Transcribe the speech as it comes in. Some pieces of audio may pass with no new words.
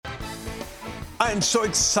I am so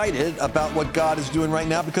excited about what God is doing right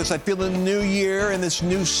now because I feel in the new year and this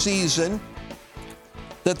new season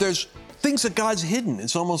that there's things that God's hidden.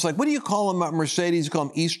 It's almost like, what do you call them at Mercedes? You call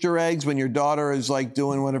them Easter eggs when your daughter is like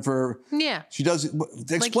doing whatever. Yeah. She does.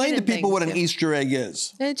 Explain to people what an Easter egg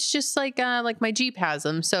is. It's just like my Jeep has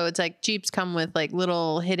them. So it's like Jeeps come with like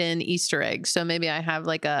little hidden Easter eggs. So maybe I have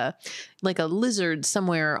like a lizard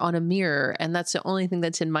somewhere on a mirror, and that's the only thing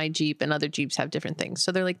that's in my Jeep, and other Jeeps have different things.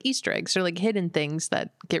 So they're like Easter eggs. They're like hidden things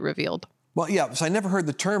that get revealed. Well, yeah, so I never heard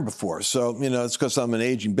the term before. So, it's because I'm an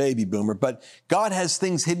aging baby boomer. But God has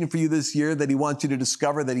things hidden for you this year that he wants you to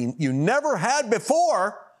discover that you never had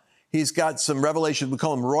before. He's got some revelation. We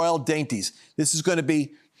call them royal dainties. This is going to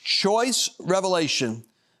be choice revelation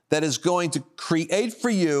that is going to create for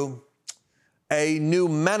you a new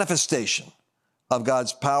manifestation of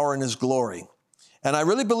God's power and his glory. And I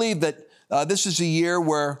really believe that this is a year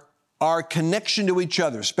where our connection to each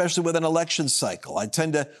other, especially with an election cycle. I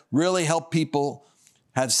tend to really help people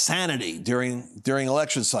have sanity during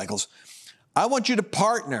election cycles. I want you to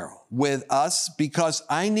partner with us because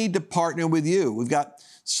I need to partner with you. We've got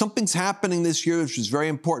something's happening this year, which is very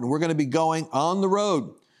important. We're going to be going on the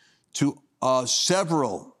road to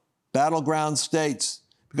several battleground states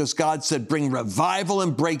because God said, bring revival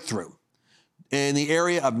and breakthrough in the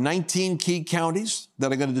area of 19 key counties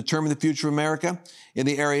that are going to determine the future of America, in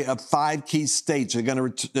the area of 5 key states that are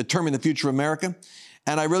going to determine the future of America.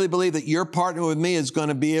 And I really believe that your partner with me is going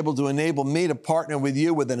to be able to enable me to partner with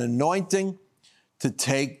you with an anointing to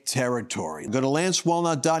take territory. Go to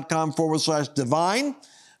lancewallnau.com/divine,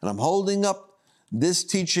 and I'm holding up this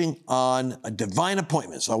teaching on a divine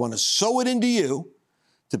appointment. So I want to sow it into you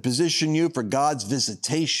to position you for God's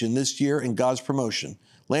visitation this year and God's promotion.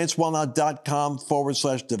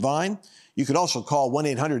 lancewallnau.com/divine. You could also call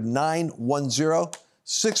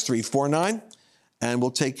 1-800-910-6349, and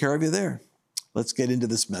we'll take care of you there. Let's get into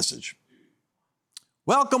this message.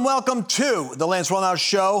 Welcome to the Lance Wallnau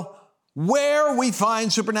Show, where we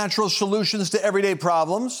find supernatural solutions to everyday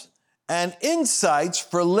problems and insights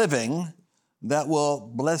for living that will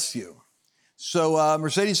bless you. So,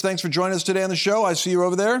 Mercedes, thanks for joining us today on the show. I see you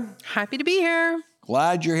over there. Happy to be here.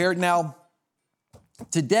 Glad you're here. Now,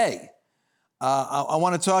 today, I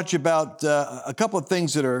want to talk to you about a couple of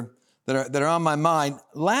things that are on my mind.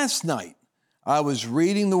 Last night, I was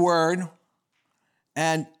reading the Word,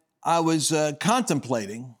 and I was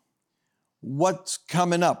contemplating what's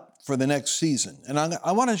coming up for the next season. And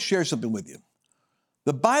I want to share something with you.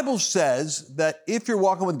 The Bible says that if you're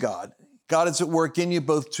walking with God, God is at work in you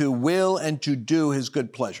both to will and to do his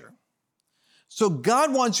good pleasure. So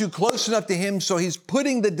God wants you close enough to him, so he's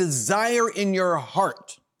putting the desire in your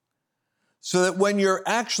heart so that when you're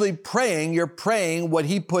actually praying, you're praying what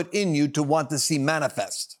he put in you to want to see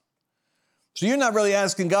manifest. So you're not really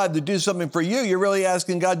asking God to do something for you. You're really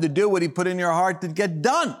asking God to do what he put in your heart to get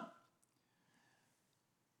done.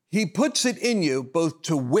 He puts it in you both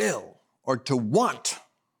to will or to want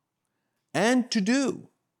and to do.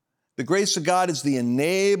 The grace of God is the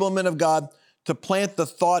enablement of God to plant the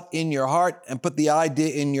thought in your heart and put the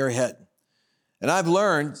idea in your head. And I've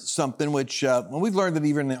learned something which, we've learned it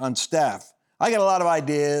even on staff. I get a lot of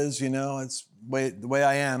ideas, it's the way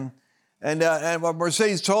I am. And what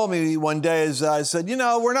Mercedes told me one day is, I said,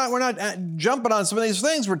 we're not jumping on some of these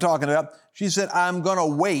things we're talking about. She said, I'm going to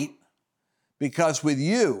wait because with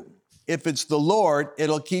you, if it's the Lord,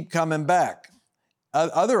 it'll keep coming back.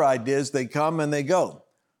 Other ideas, they come and they go.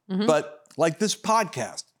 Mm-hmm. But like this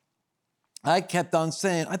podcast, I kept on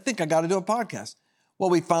saying, I think I got to do a podcast. Well,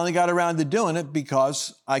 we finally got around to doing it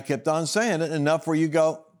because I kept on saying it enough where you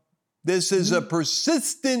go, this is a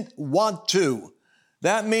persistent want to.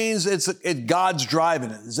 That means it's God's driving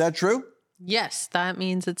it. Is that true? Yes, that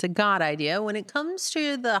means it's a God idea. When it comes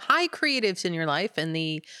to the high creatives in your life and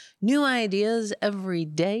the new ideas every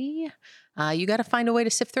day, you got to find a way to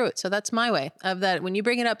sift through it. So that's my way of that. When you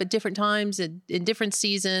bring it up at different times, in different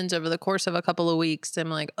seasons, over the course of a couple of weeks, I'm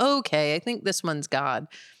like, okay, I think this one's God.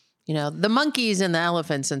 The monkeys and the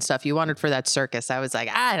elephants and stuff you wanted for that circus. I was like,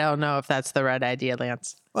 I don't know if that's the right idea,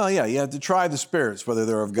 Lance. Well, yeah, you have to try the spirits, whether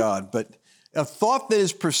they're of God. But a thought that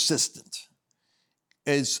is persistent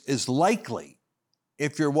is likely,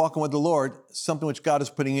 if you're walking with the Lord, something which God is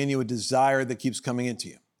putting in you, a desire that keeps coming into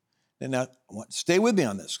you. And now, stay with me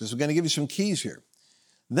on this, because we're going to give you some keys here.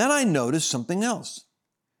 Then I noticed something else.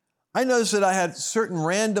 I noticed that I had certain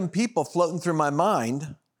random people floating through my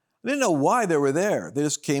mind. I didn't know why they were there. They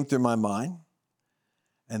just came through my mind.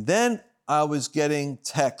 And then I was getting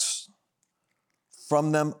texts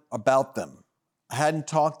from them about them. I hadn't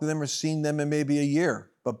talked to them or seen them in maybe a year,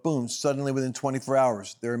 but boom, suddenly within 24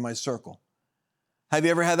 hours, they're in my circle. Have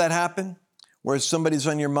you ever had that happen? where somebody's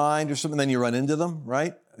on your mind or something, then you run into them,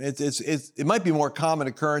 right? It might be a more common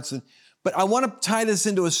occurrence, but I want to tie this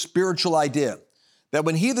into a spiritual idea, that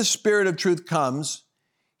when he, the Spirit of truth, comes,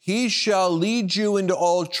 he shall lead you into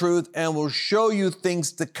all truth and will show you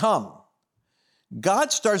things to come.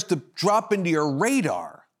 God starts to drop into your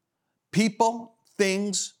radar people,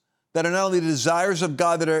 things that are not only the desires of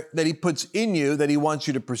God that he puts in you, that he wants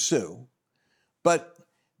you to pursue, but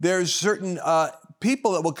there's certain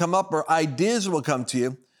people that will come up or ideas that will come to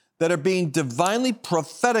you that are being divinely,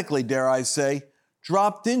 prophetically, dare I say,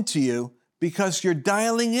 dropped into you because you're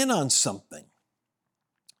dialing in on something.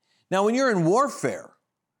 Now, when you're in warfare,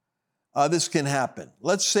 this can happen.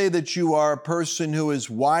 Let's say that you are a person who is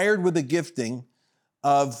wired with a gifting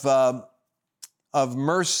of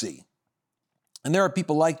mercy. And there are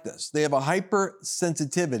people like this. They have a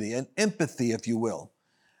hypersensitivity, an empathy, if you will.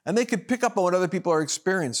 And they can pick up on what other people are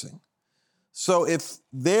experiencing. So if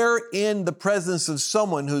they're in the presence of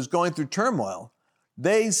someone who's going through turmoil,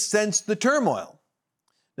 they sense the turmoil.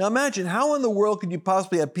 Now imagine, how in the world could you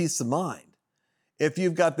possibly have peace of mind if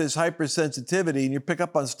you've got this hypersensitivity and you pick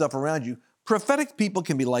up on stuff around you? Prophetic people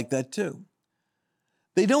can be like that too.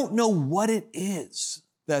 They don't know what it is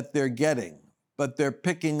that they're getting, but they're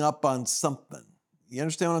picking up on something. You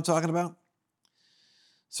understand what I'm talking about?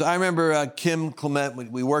 So I remember Kim Clement,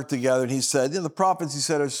 we worked together, and he said, the prophets, he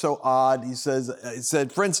said, are so odd. He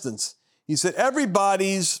said, for instance, he said,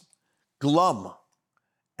 everybody's glum.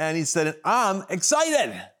 And he said, I'm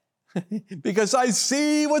excited because I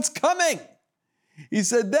see what's coming. He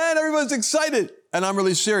said, then everyone's excited. And I'm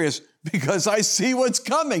really serious because I see what's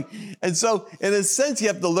coming. And so in a sense, you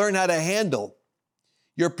have to learn how to handle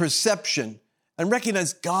your perception and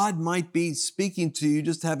recognize God might be speaking to you,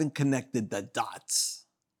 just haven't connected the dots.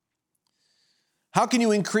 How can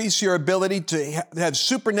you increase your ability to have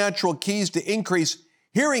supernatural keys to increase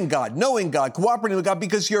hearing God, knowing God, cooperating with God?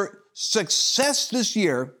 Because your success this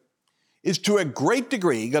year is to a great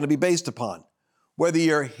degree going to be based upon whether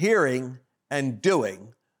you're hearing and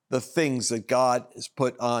doing the things that God has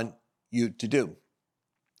put on you to do.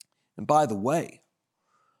 And by the way,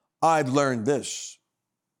 I've learned this,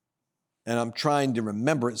 and I'm trying to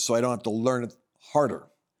remember it so I don't have to learn it harder.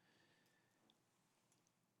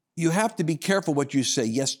 You have to be careful what you say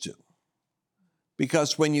yes to,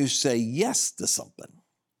 because when you say yes to something,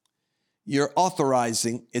 you're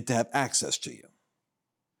authorizing it to have access to you.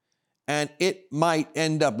 And it might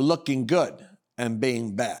end up looking good and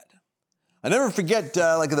being bad. I never forget,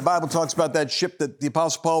 like the Bible talks about that ship that the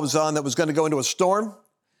Apostle Paul was on that was going to go into a storm.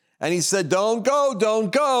 And he said, don't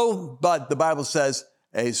go. But the Bible says,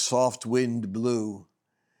 a soft wind blew.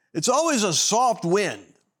 It's always a soft wind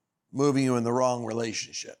moving you in the wrong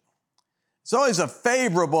relationship. It's always a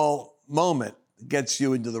favorable moment that gets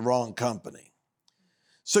you into the wrong company.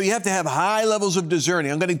 So you have to have high levels of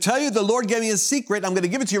discerning. I'm going to tell you, the Lord gave me a secret. I'm going to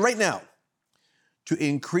give it to you right now. To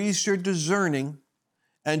increase your discerning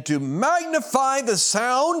and to magnify the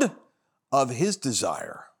sound of his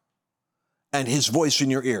desire and his voice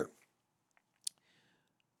in your ear.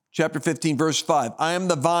 Chapter 15, verse 5. I am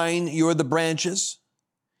the vine, you are the branches.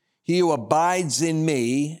 He who abides in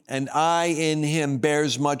me and I in him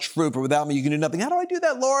bears much fruit, for without me you can do nothing. How do I do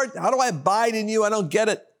that, Lord? How do I abide in you? I don't get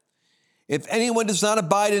it. If anyone does not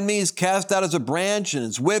abide in me, he's cast out as a branch and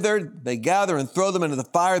is withered. They gather and throw them into the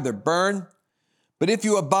fire, they're burned. But if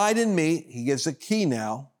you abide in me, he gives a key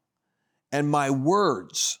now, and my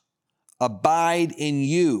words abide in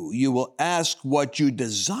you, you will ask what you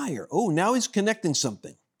desire. Oh, now he's connecting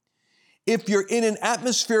something. If you're in an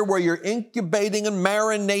atmosphere where you're incubating and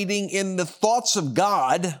marinating in the thoughts of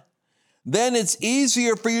God, then it's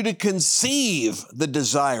easier for you to conceive the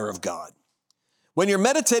desire of God. When you're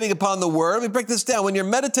meditating upon the word, let me break this down. When you're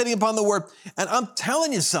meditating upon the word, and I'm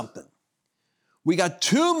telling you something, we got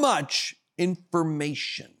too much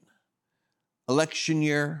information. Election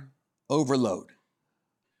year overload,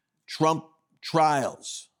 Trump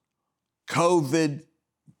trials, COVID.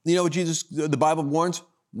 You know what the Bible warns?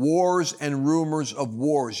 Wars and rumors of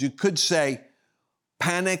wars. You could say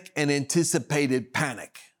panic and anticipated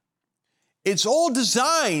panic. It's all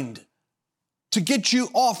designed to get you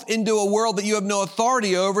off into a world that you have no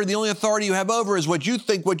authority over. The only authority you have over is what you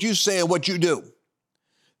think, what you say, and what you do.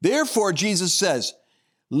 Therefore, Jesus says,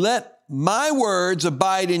 let my words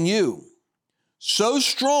abide in you, so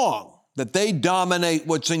strong that they dominate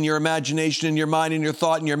what's in your imagination, in your mind, in your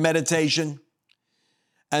thought, in your meditation.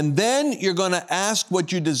 And then you're going to ask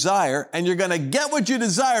what you desire, and you're going to get what you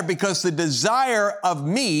desire because the desire of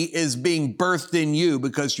me is being birthed in you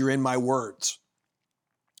because you're in my words.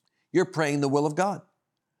 You're praying the will of God.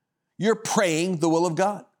 You're praying the will of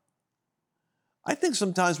God. I think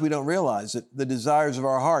sometimes we don't realize that the desires of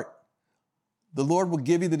our heart, the Lord will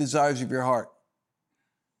give you the desires of your heart.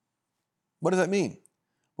 What does that mean?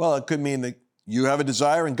 Well, it could mean that you have a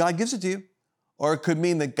desire and God gives it to you. Or it could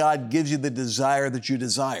mean that God gives you the desire that you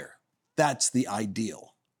desire. That's the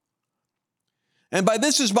ideal. And by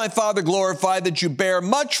this is my Father glorified, that you bear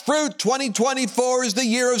much fruit. 2024 is the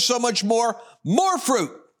year of so much more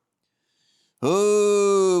fruit.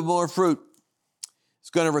 Oh, more fruit. It's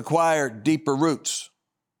going to require deeper roots.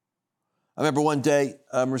 I remember one day,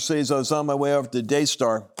 Mercedes, I was on my way over to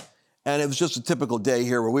Daystar, and it was just a typical day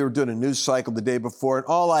here where we were doing a news cycle the day before, and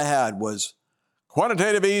all I had was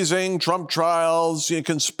quantitative easing, Trump trials,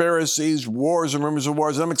 conspiracies, wars and rumors of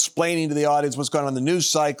wars. And I'm explaining to the audience what's going on in the news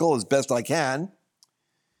cycle as best I can.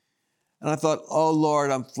 And I thought, oh,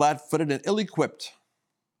 Lord, I'm flat-footed and ill-equipped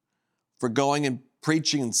for going and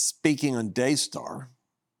preaching and speaking on Daystar.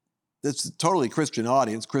 It's a totally Christian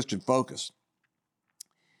audience, Christian focus.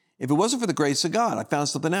 If it wasn't for the grace of God, I found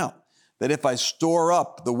something out, that if I store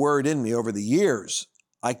up the word in me over the years,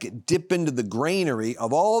 I could dip into the granary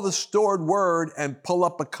of all the stored word and pull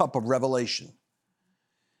up a cup of revelation.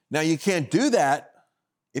 Now, you can't do that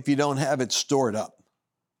if you don't have it stored up.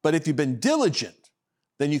 But if you've been diligent,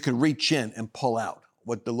 then you can reach in and pull out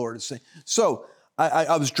what the Lord is saying. So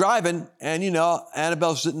I was driving, and,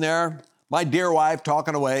 Annabelle's sitting there, my dear wife,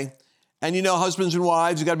 talking away. And, husbands and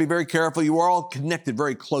wives, you got to be very careful. You are all connected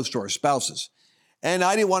very close to our spouses. And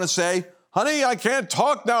I didn't want to say, honey, I can't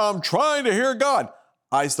talk now. I'm trying to hear God.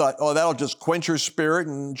 I thought, oh, that'll just quench her spirit,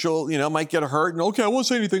 and she'll, might get hurt. And okay, I won't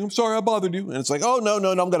say anything. I'm sorry I bothered you. And it's like, oh, no,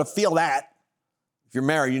 I'm going to feel that. If you're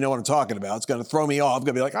married, you know what I'm talking about. It's going to throw me off. I'm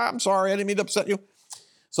going to be like, I'm sorry. I didn't mean to upset you.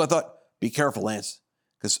 So I thought, be careful, Lance,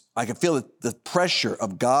 because I can feel that the pressure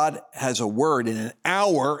of God has a word in an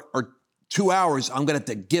hour or 2 hours. I'm going to have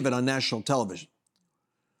to give it on national television.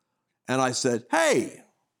 And I said, hey,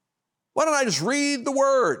 why don't I just read the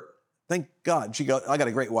word? Thank God. She goes, I got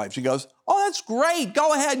a great wife. She goes, oh, that's great.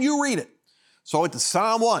 Go ahead. You read it. So I went to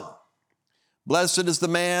Psalm 1. Blessed is the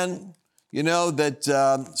man,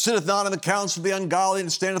 that sitteth not in the counsel of the ungodly,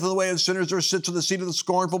 and standeth in the way of sinners, or sits in the seat of the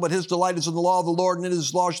scornful, but his delight is in the law of the Lord, and in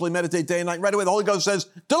his law shall he meditate day and night. Right away, the Holy Ghost says,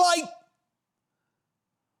 delight.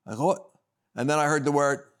 I go, what? And then I heard the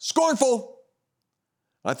word scornful.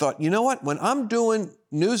 I thought, you know what? When I'm doing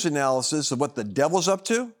news analysis of what the devil's up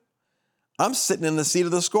to, I'm sitting in the seat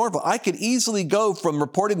of the scornful. I could easily go from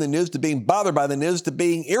reporting the news to being bothered by the news to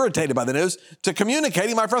being irritated by the news to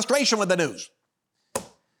communicating my frustration with the news.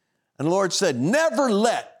 And the Lord said, never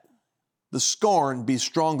let the scorn be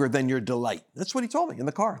stronger than your delight. That's what he told me in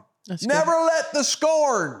the car. Never let the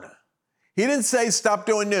scorn. He didn't say stop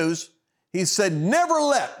doing news. He said, never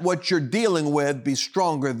let what you're dealing with be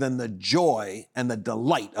stronger than the joy and the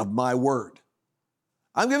delight of my word.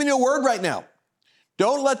 I'm giving you a word right now.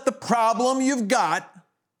 Don't let the problem you've got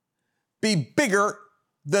be bigger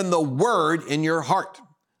than the word in your heart.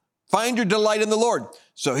 Find your delight in the Lord.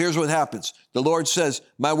 So here's what happens. The Lord says,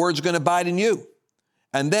 my word's going to abide in you.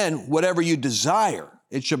 And then whatever you desire,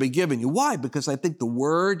 it shall be given you. Why? Because I think the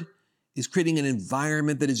word is creating an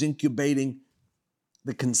environment that is incubating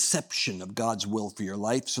the conception of God's will for your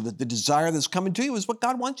life, so that the desire that's coming to you is what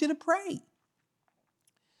God wants you to pray.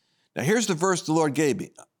 Now, here's the verse the Lord gave me.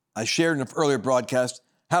 I shared in an earlier broadcast,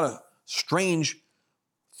 had a strange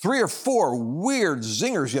 3 or 4 weird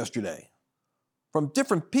zingers yesterday from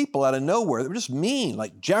different people out of nowhere that were just mean,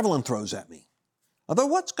 like javelin throws at me. I thought,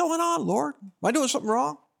 what's going on, Lord? Am I doing something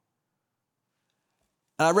wrong?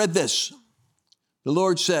 And I read this. The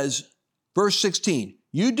Lord says, verse 16,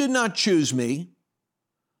 you did not choose me,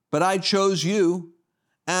 but I chose you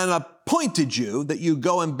and appointed you that you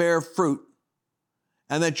go and bear fruit,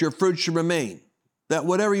 and that your fruit should remain, that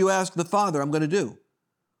whatever you ask the Father, I'm going to do.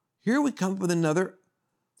 Here we come up with another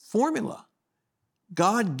formula.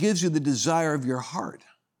 God gives you the desire of your heart.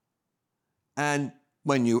 And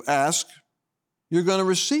when you ask, you're going to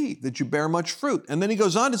receive, that you bear much fruit. And then he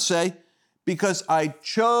goes on to say, because I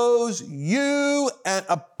chose you and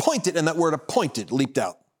appointed, and that word appointed leaped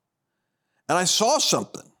out. And I saw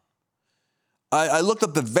something. I looked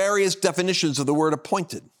up the various definitions of the word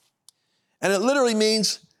appointed. And it literally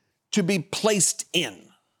means to be placed in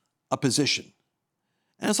a position.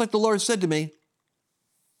 And it's like the Lord said to me,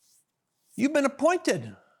 you've been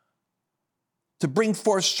appointed to bring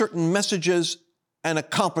forth certain messages and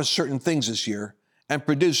accomplish certain things this year and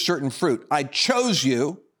produce certain fruit. I chose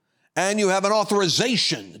you, and you have an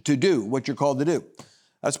authorization to do what you're called to do.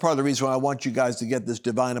 That's part of the reason why I want you guys to get this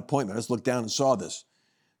divine appointment. I just looked down and saw this.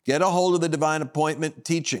 Get a hold of the divine appointment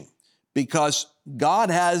teaching, because God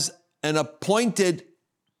has an appointed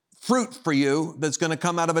fruit for you that's going to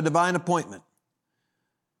come out of a divine appointment.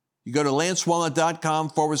 You go to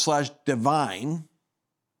lancewallnau.com/divine.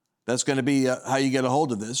 That's going to be how you get a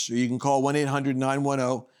hold of this. Or you can call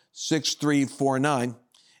 1-800-910-6349.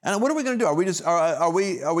 And what are we going to do?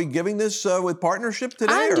 Are we giving this with partnership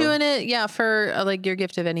today? I'm doing it, yeah, for like your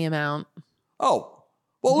gift of any amount. Oh,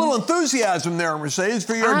 well, a little enthusiasm there, Mercedes,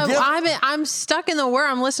 for your gift. I'm stuck in the word.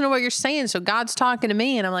 I'm listening to what you're saying. So God's talking to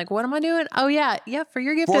me, and I'm like, what am I doing? Oh, yeah, for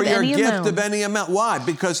your gift of any amount. For your gift of any amount. Why?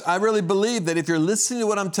 Because I really believe that if you're listening to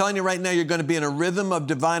what I'm telling you right now, you're going to be in a rhythm of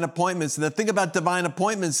divine appointments. And the thing about divine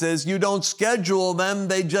appointments is you don't schedule them,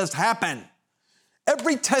 they just happen.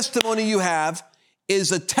 Every testimony you have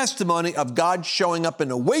is a testimony of God showing up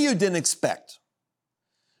in a way you didn't expect,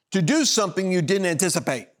 to do something you didn't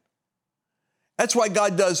anticipate. That's why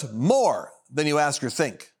God does more than you ask or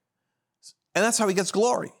think. And that's how he gets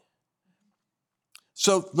glory.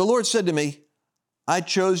 So the Lord said to me, I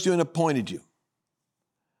chose you and appointed you.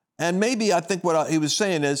 And maybe I think what he was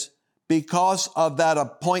saying is, because of that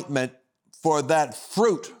appointment for that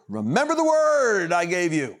fruit, remember the word I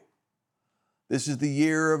gave you. This is the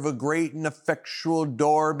year of a great and effectual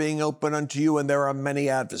door being opened unto you, and there are many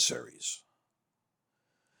adversaries.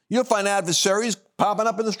 You'll find adversaries popping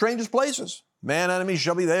up in the strangest places. Man, enemy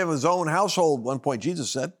shall be they of his own household, one point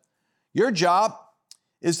Jesus said. Your job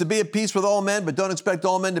is to be at peace with all men, but don't expect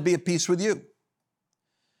all men to be at peace with you.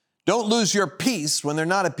 Don't lose your peace when they're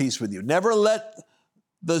not at peace with you. Never let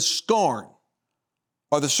the scorn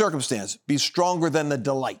or the circumstance be stronger than the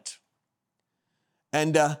delight.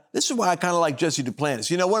 And this is why I kind of like Jesse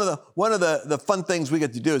Duplantis. You know, one of the fun things we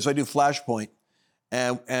get to do is I do Flashpoint,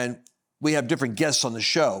 and we have different guests on the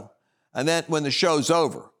show. And then when the show's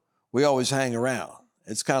over, we always hang around.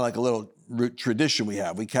 It's kind of like a little tradition we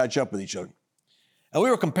have. We catch up with each other. And we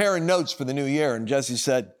were comparing notes for the new year, and Jesse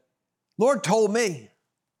said, Lord told me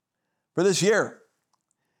for this year,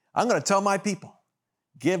 I'm going to tell my people,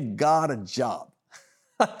 give God a job.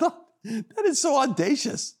 I thought, that is so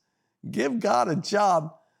audacious. Give God a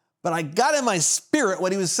job. But I got in my spirit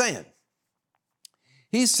what he was saying.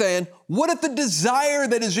 He's saying, what if the desire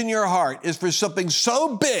that is in your heart is for something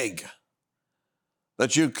so big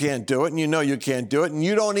that you can't do it, and you know you can't do it, and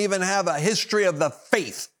you don't even have a history of the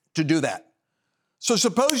faith to do that? So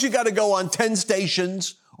suppose you got to go on 10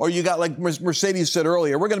 stations, or you got, like Mercedes said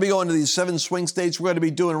earlier, we're going to be going to these 7 swing states, we're going to be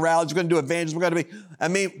doing rallies, we're going to do evangelism,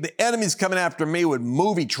 the enemy's coming after me with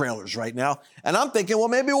movie trailers right now, and I'm thinking, well,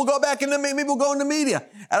 maybe we'll go back into, maybe we'll go into media,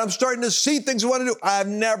 and I'm starting to see things I want to do I've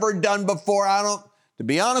never done before. To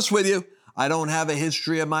be honest with you, I don't have a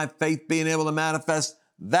history of my faith being able to manifest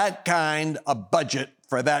that kind of budget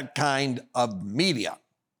for that kind of media.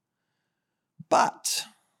 But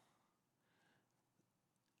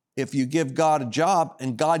if you give God a job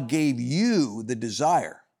and God gave you the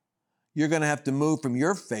desire, you're going to have to move from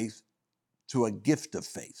your faith to a gift of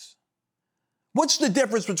faith. What's the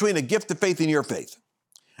difference between a gift of faith and your faith?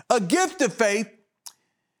 A gift of faith,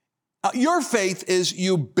 your faith is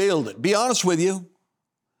you build it. Be honest with you.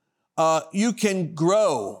 You can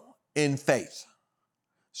grow in faith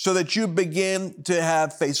so that you begin to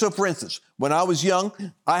have faith. So for instance, when I was young,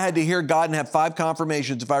 I had to hear God and have 5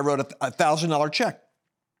 confirmations if I wrote a $1,000 check.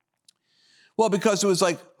 Well, because it was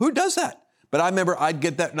like, who does that? But I remember I'd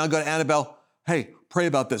get that and I'd go to Annabelle, hey, pray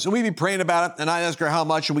about this. And we'd be praying about it and I'd ask her how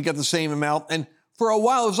much and we get the same amount. And for a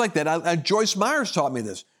while it was like that. Joyce Myers taught me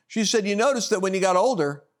this. She said, you notice that when you got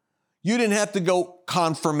older, you didn't have to go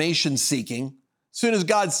confirmation seeking. As soon as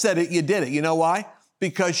God said it, you did it. You know why?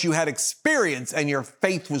 Because you had experience and your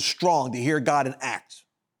faith was strong to hear God and act.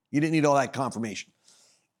 You didn't need all that confirmation.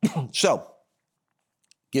 So,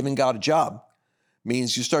 giving God a job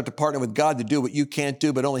means you start to partner with God to do what you can't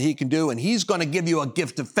do, but only he can do, and he's going to give you a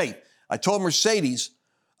gift of faith. I told Mercedes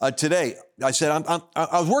today, I said, I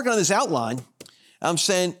was working on this outline. I'm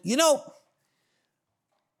saying, you know,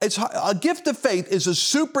 it's a gift of faith is a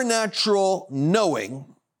supernatural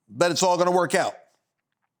knowing that it's all going to work out.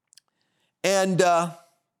 And that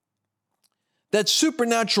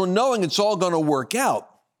supernatural knowing it's all going to work out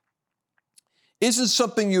isn't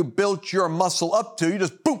something you built your muscle up to. You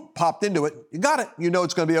just, boom, popped into it. You got it. You know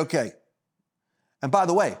it's going to be okay. And by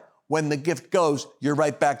the way, when the gift goes, you're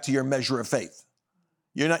right back to your measure of faith.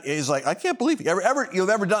 You're not, it's like, I can't believe you've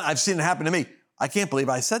ever done, I've seen it happen to me. I can't believe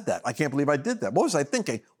I said that. I can't believe I did that. What was I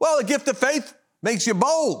thinking? Well, the gift of faith makes you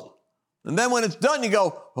bold. And then when it's done, you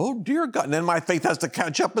go, oh, dear God. And then my faith has to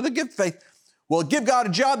catch up with the gift of faith. Well, give God a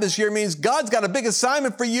job this year means God's got a big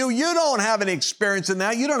assignment for you. You don't have any experience in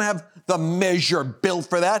that. You don't have the measure built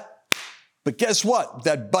for that. But guess what?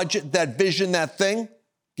 That budget, that vision, that thing,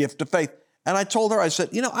 gift of faith. And I told her, I said,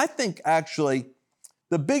 you know, I think actually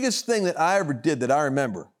the biggest thing that I ever did that I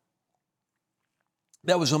remember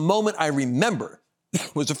That was a moment I remember.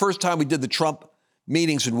 It was the first time we did the Trump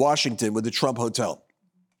meetings in Washington with the Trump Hotel.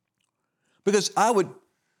 Because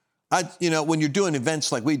when you're doing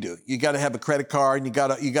events like we do, you got to have a credit card and you got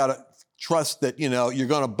to trust that, you're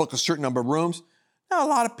going to book a certain number of rooms. Now, a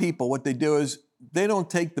lot of people, what they do is they don't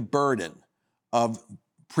take the burden of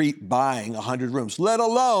pre-buying 100 rooms, let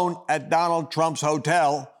alone at Donald Trump's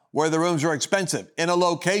hotel where the rooms are expensive, in a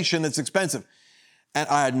location that's expensive. And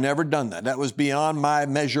I had never done that. That was beyond my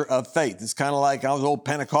measure of faith. It's kind of like I was old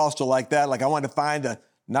Pentecostal like that. Like I wanted to find a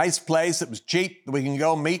nice place that was cheap that we can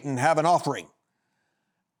go meet and have an offering.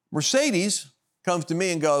 Mercedes comes to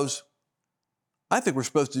me and goes, I think we're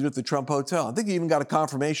supposed to do it at the Trump Hotel. I think you even got a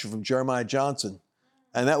confirmation from Jeremiah Johnson.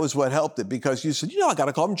 And that was what helped it, because you said, I got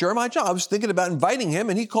to call him Jeremiah Johnson. I was thinking about inviting him,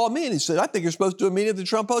 and he called me and he said, I think you're supposed to do a meeting at the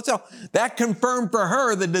Trump Hotel. That confirmed for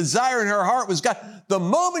her the desire in her heart was God. The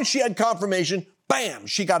moment she had confirmation, bam,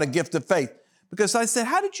 she got a gift of faith. Because I said,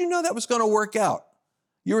 how did you know that was going to work out?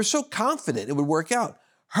 You were so confident it would work out.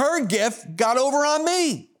 Her gift got over on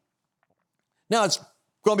me. Now it's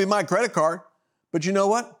going to be my credit card, but you know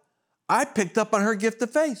what? I picked up on her gift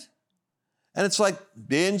of faith. And it's like,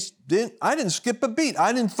 I didn't skip a beat.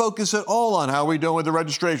 I didn't focus at all on how are we doing with the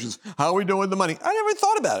registrations, how are we doing with the money. I never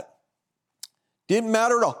thought about it. Didn't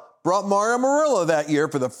matter at all. Brought Mario Murillo that year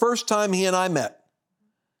for the first time he and I met.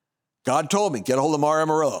 God told me, get a hold of Mario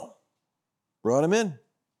Murillo. Brought him in.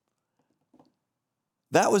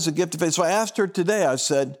 That was a gift of faith. So I asked her today, I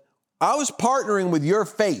said, I was partnering with your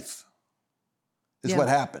faith, is what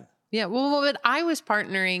happened. Yeah, well, but I was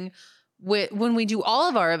partnering when we do all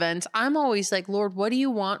of our events. I'm always like, Lord, what do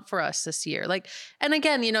you want for us this year? Like, and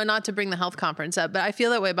again, not to bring the health conference up, but I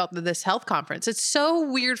feel that way about this health conference. It's so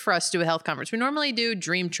weird for us to do a health conference. We normally do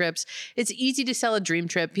dream trips. It's easy to sell a dream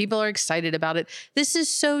trip. People are excited about it. This is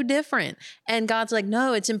so different. And God's like,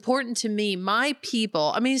 no, it's important to me. My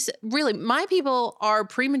people, my people are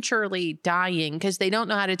prematurely dying because they don't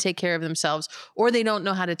know how to take care of themselves, or they don't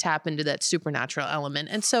know how to tap into that supernatural element.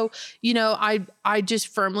 And so, I just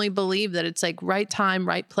firmly believe that it's like right time,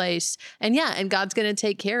 right place. And God's going to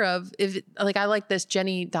take care of I like this.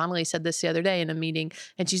 Jenny Donnelly said this the other day in a meeting,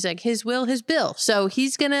 and she's like, his will, his bill. So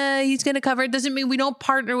he's going to cover it. Doesn't mean we don't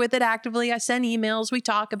partner with it actively. I send emails. We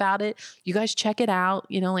talk about it. You guys check it out,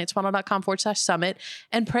 lancewallnau.com/summit,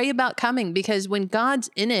 and pray about coming, because when God's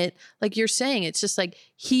in it, like you're saying, it's just like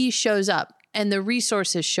he shows up and the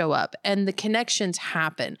resources show up and the connections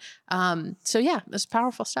happen. That's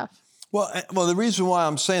powerful stuff. Well, the reason why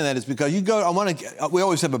I'm saying that is because we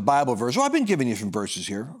always have a Bible verse. Well, I've been giving you some verses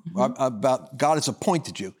here about God has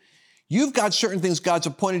appointed you. You've got certain things God's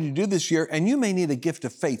appointed you to do this year, and you may need a gift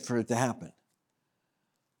of faith for it to happen.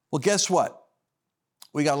 Well, guess what?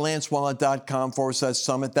 We got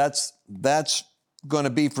lancewallnau.com/summit. That's going to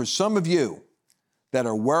be for some of you that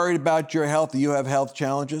are worried about your health, that you have health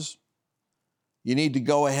challenges. You need to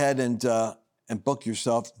go ahead and book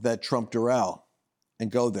yourself that Trump Doral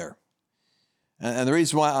and go there. And the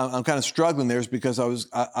reason why I'm kind of struggling there is because I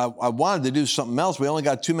wanted to do something else. We only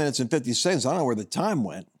got 2 minutes and 50 seconds. I don't know where the time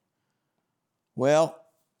went. Well,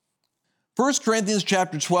 1 Corinthians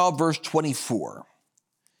chapter 12, verse 24.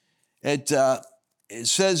 It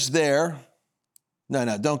says there,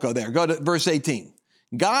 no, don't go there. Go to verse 18.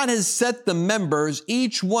 God has set the members,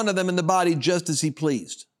 each one of them in the body, just as he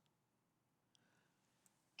pleased.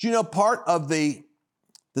 Do you know part of the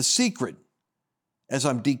secret, as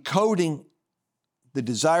I'm decoding the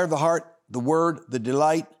desire of the heart, the word, the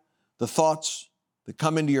delight, the thoughts that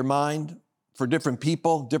come into your mind for different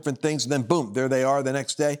people, different things, and then boom, there they are the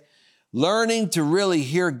next day. Learning to really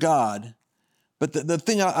hear God. But the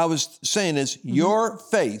thing I was saying is your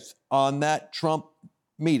faith on that Trump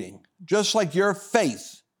meeting, just like your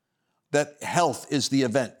faith that health is the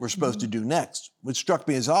event we're supposed to do next, which struck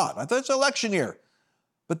me as odd. I thought it's election year.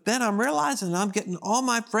 But then I'm realizing I'm getting all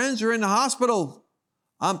my friends are in the hospital.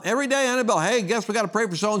 Every day, Annabelle, hey, guess we got to pray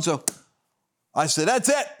for so-and-so. I said, that's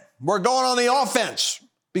it. We're going on the offense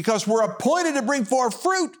because we're appointed to bring forth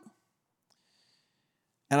fruit.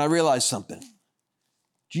 And I realized something.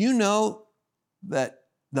 Do you know that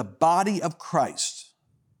the body of Christ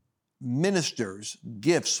ministers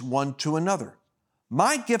gifts one to another?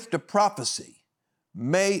 My gift of prophecy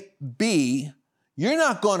may be, you're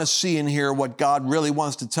not going to see and hear what God really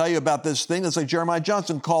wants to tell you about this thing. It's like Jeremiah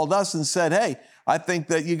Johnson called us and said, hey, I think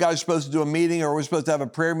that you guys are supposed to do a meeting, or we're supposed to have a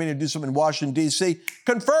prayer meeting, do something in Washington, D.C.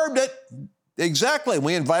 Confirmed it. Exactly.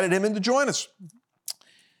 We invited him in to join us.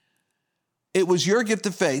 It was your gift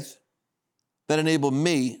of faith that enabled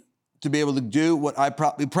me to be able to do what I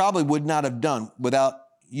probably would not have done without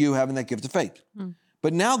you having that gift of faith.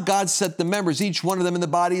 But now God set the members, each one of them in the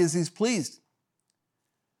body as he's pleased.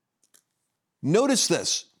 Notice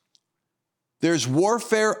this. There's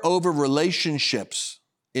warfare over relationships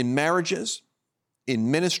in marriages,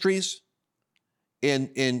 in ministries,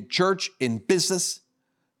 in church, in business,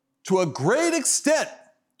 to a great extent,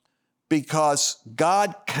 because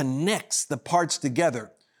God connects the parts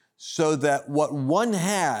together so that what one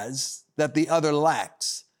has that the other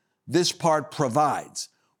lacks, this part provides.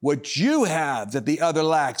 What you have that the other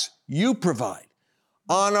lacks, you provide.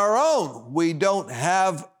 On our own, we don't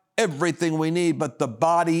have everything we need, but the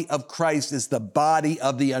body of Christ is the body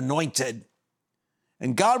of the anointed.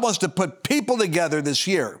 And God wants to put people together this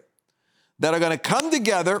year that are going to come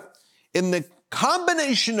together in the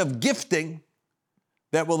combination of gifting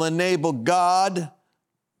that will enable God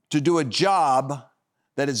to do a job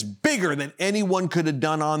that is bigger than anyone could have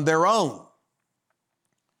done on their own.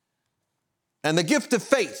 And the gift of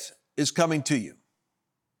faith is coming to you.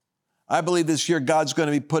 I believe this year God's going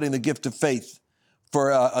to be putting the gift of faith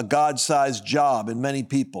for a God-sized job in many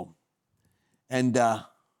people. And I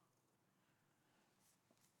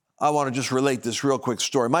want to just relate this real quick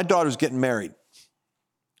story. My daughter's getting married.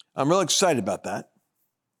 I'm real excited about that.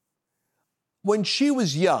 When she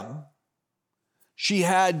was young, she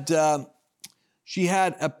had a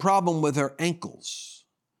problem with her ankles,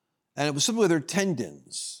 and it was something with her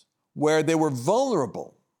tendons where they were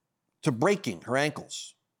vulnerable to breaking her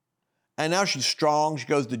ankles. And now she's strong. She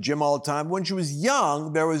goes to the gym all the time. When she was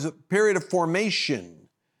young, there was a period of formation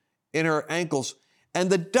in her ankles. And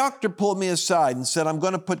the doctor pulled me aside and said, I'm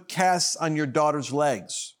going to put casts on your daughter's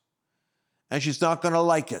legs. And she's not going to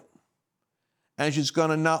like it. And she's going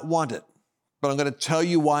to not want it. But I'm going to tell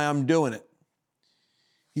you why I'm doing it.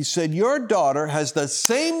 He said, your daughter has the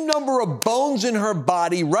same number of bones in her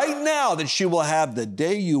body right now that she will have the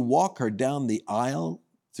day you walk her down the aisle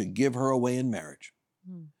to give her away in marriage.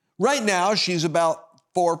 Right now, she's about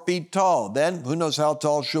 4 feet tall. Then, who knows how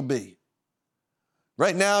tall she'll be.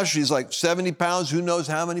 Right now, she's like 70 pounds. Who knows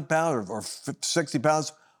how many pounds, or 60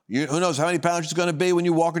 pounds. Who knows how many pounds she's going to be when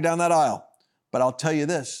you walk her down that aisle. But I'll tell you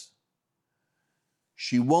this.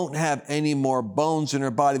 She won't have any more bones in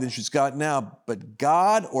her body than she's got now. But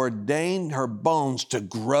God ordained her bones to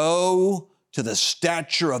grow to the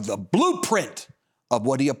stature of the blueprint of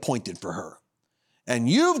what he appointed for her. And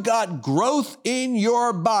you've got growth in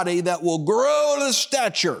your body that will grow to the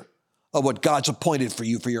stature of what God's appointed for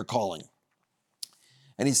you for your calling.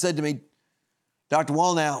 And he said to me, Dr.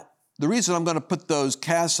 Wallnau, the reason I'm going to put those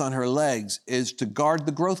casts on her legs is to guard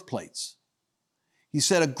the growth plates. He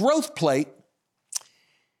said a growth plate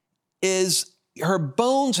is her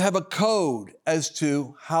bones have a code as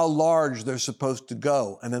to how large they're supposed to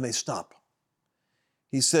go, and then they stop.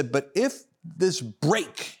 He said, but if this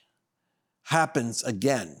break happens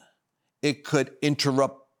again, it could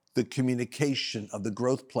interrupt the communication of the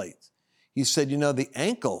growth plate. He said, the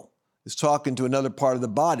ankle is talking to another part of the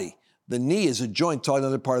body. The knee is a joint talking to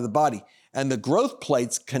another part of the body. And the growth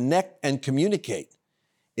plates connect and communicate.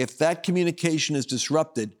 If that communication is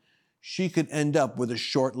disrupted, she could end up with a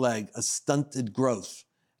short leg, a stunted growth,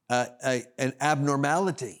 an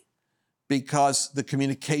abnormality, because the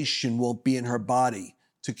communication won't be in her body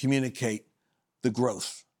to communicate the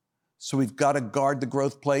growth. So we've got to guard the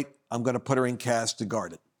growth plate. I'm going to put her in cast to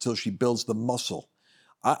guard it till she builds the muscle.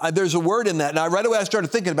 There's a word in that. And right away I started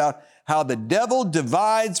thinking about how the devil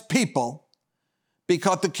divides people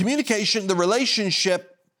because the communication, the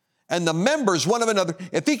relationship, and the members one of another,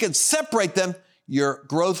 if he can separate them, your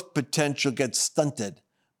growth potential gets stunted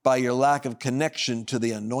by your lack of connection to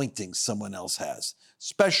the anointing someone else has,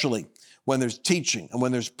 especially when there's teaching and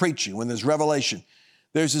when there's preaching, when there's revelation.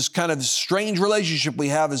 There's this kind of strange relationship we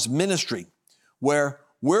have as ministry where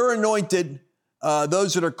we're anointed,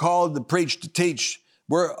 those that are called to preach, to teach.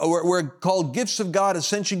 We're called gifts of God,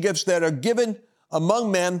 ascension gifts that are given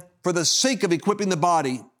among men for the sake of equipping the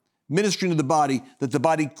body, ministering to the body, that the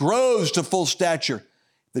body grows to full stature.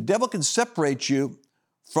 The devil can separate you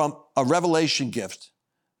from a revelation gift,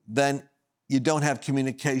 then you don't have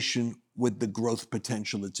communication with the growth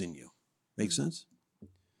potential that's in you. Make sense?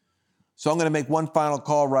 So I'm going to make one final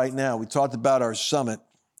call right now. We talked about our summit,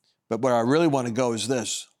 but where I really want to go is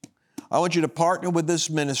this. I want you to partner with this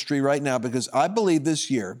ministry right now because I believe this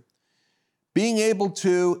year, being able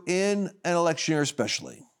to, in an election year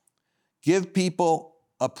especially, give people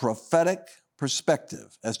a prophetic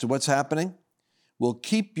perspective as to what's happening will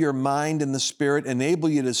keep your mind in the Spirit, enable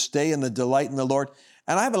you to stay in the delight in the Lord.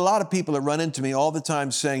 And I have a lot of people that run into me all the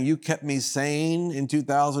time saying, you kept me sane in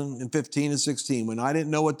 2015 and 16. When I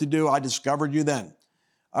didn't know what to do, I discovered you then.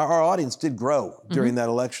 Our audience did grow during that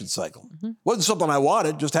election cycle. Wasn't something I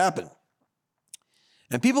wanted, just happened.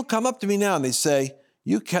 And people come up to me now and they say,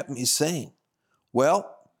 you kept me sane.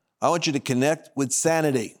 Well, I want you to connect with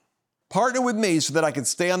sanity. Partner with me so that I can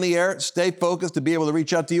stay on the air, stay focused, to be able to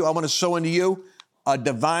reach out to you. I want to sow into you a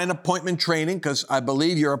divine appointment training because I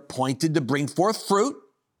believe you're appointed to bring forth fruit.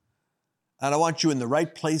 And I want you in the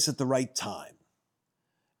right place at the right time.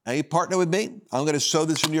 Now you partner with me. I'm going to sow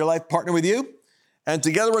this into your life, partner with you. And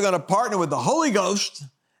together we're going to partner with the Holy Ghost.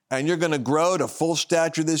 And you're going to grow to full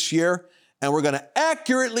stature this year. And we're going to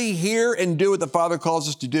accurately hear and do what the Father calls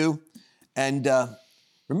us to do. And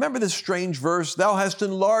remember this strange verse, thou hast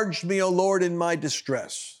enlarged me, O Lord, in my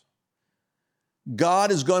distress.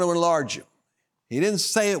 God is going to enlarge you. He didn't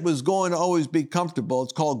say it was going to always be comfortable.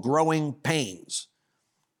 It's called growing pains.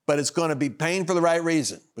 But it's going to be pain for the right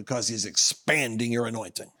reason because he's expanding your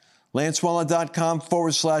anointing.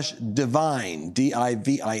 LanceWallnau.com/divine,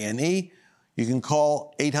 D-I-V-I-N-E. You can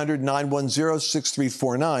call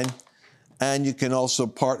 800-910-6349. And you can also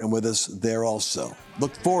partner with us there also.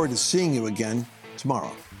 Look forward to seeing you again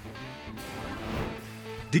tomorrow.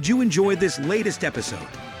 Did you enjoy this latest episode?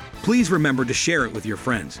 Please remember to share it with your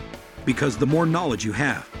friends, because the more knowledge you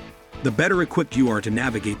have, the better equipped you are to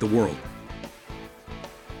navigate the world